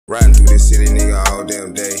Riding through this city, nigga, all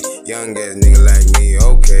damn day. Young ass nigga like me,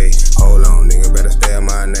 okay. Hold on, nigga, better spell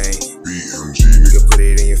my name. BMG. Nigga, put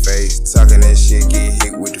it in your face. Talking that shit, get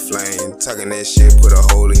hit with the flame. Talking that shit, put a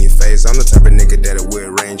hole in your face. I'm the type of nigga that'll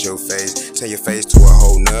rearrange your face. Turn your face to a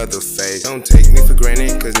whole nother face. Don't take me for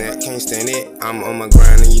granted, cause now I can't stand it. I'm on my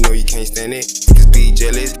grind and you know you can't stand it. Niggas be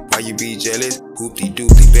jealous, why you be jealous?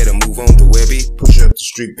 Hoopty-doopty, better move on to Webby. Push up the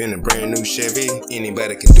street in a brand new Chevy.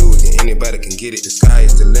 Anybody can do it, and anybody can get it. The sky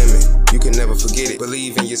is the limit, you can never forget it.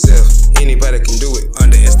 Believe in yourself, anybody can do it.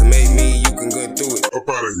 Underestimate me, you can go through it. Up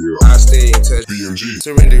out of here. I'll stay in touch. BMG.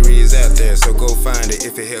 Surrendery is out there, so go find it.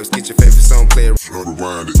 If it helps, get your favorite song, play it. How to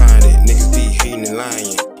wind it. Find it, niggas be hating and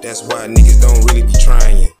lying. That's why niggas don't really be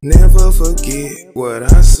trying. Never forget what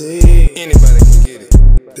I said. Anybody can get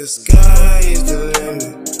it. The sky is the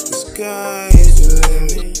limit. The sky is the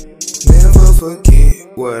limit. Never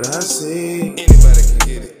forget what I said. Anybody can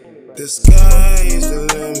get it. The sky is the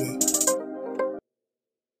limit.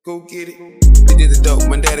 Go get it. He did the dope,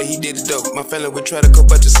 my daddy, he did the dope. My family would try to cope,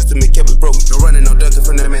 but the system, it kept us broken. No running, no ducking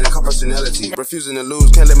from that man, a cop personality. Refusing to lose,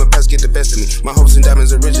 can't let my past get the best of me. My hopes and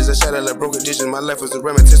diamonds and riches, I shot out like broken dishes. My life was a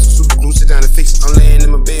reminiscence of super glue, sit down and fix it. I'm laying in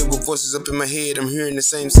my bed with voices up in my head. I'm hearing the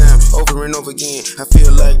same sound over and over again. I feel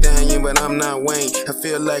like dying, but I'm not Wayne. I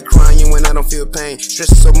feel like crying when I don't feel pain.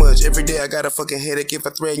 Stressing so much, every day I got a fucking headache. If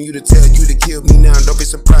I threaten you to tell you to kill me now, don't be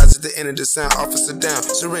surprised at the end of the sound. Officer down,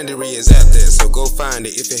 surrendery is out there, so go find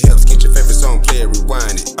it. If it helps, get your favorite song, play it,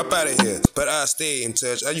 rewind it. Up out of here, but I stay in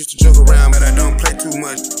touch. I used to joke around, but I don't play too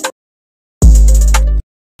much.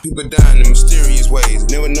 People die in mysterious ways.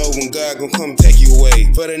 Never know when God gon' come take you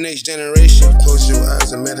away. For the next generation, close your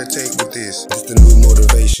eyes and meditate with this. It's the new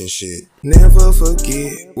motivation shit. Never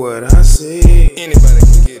forget what I said. Anybody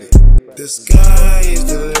can get it. The sky is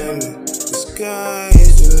the limit. The sky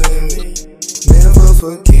is the limit. Never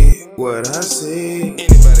forget what I said.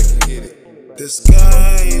 Anybody can get it. The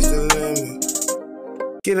sky is the limit.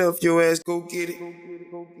 Get off your ass, go get it.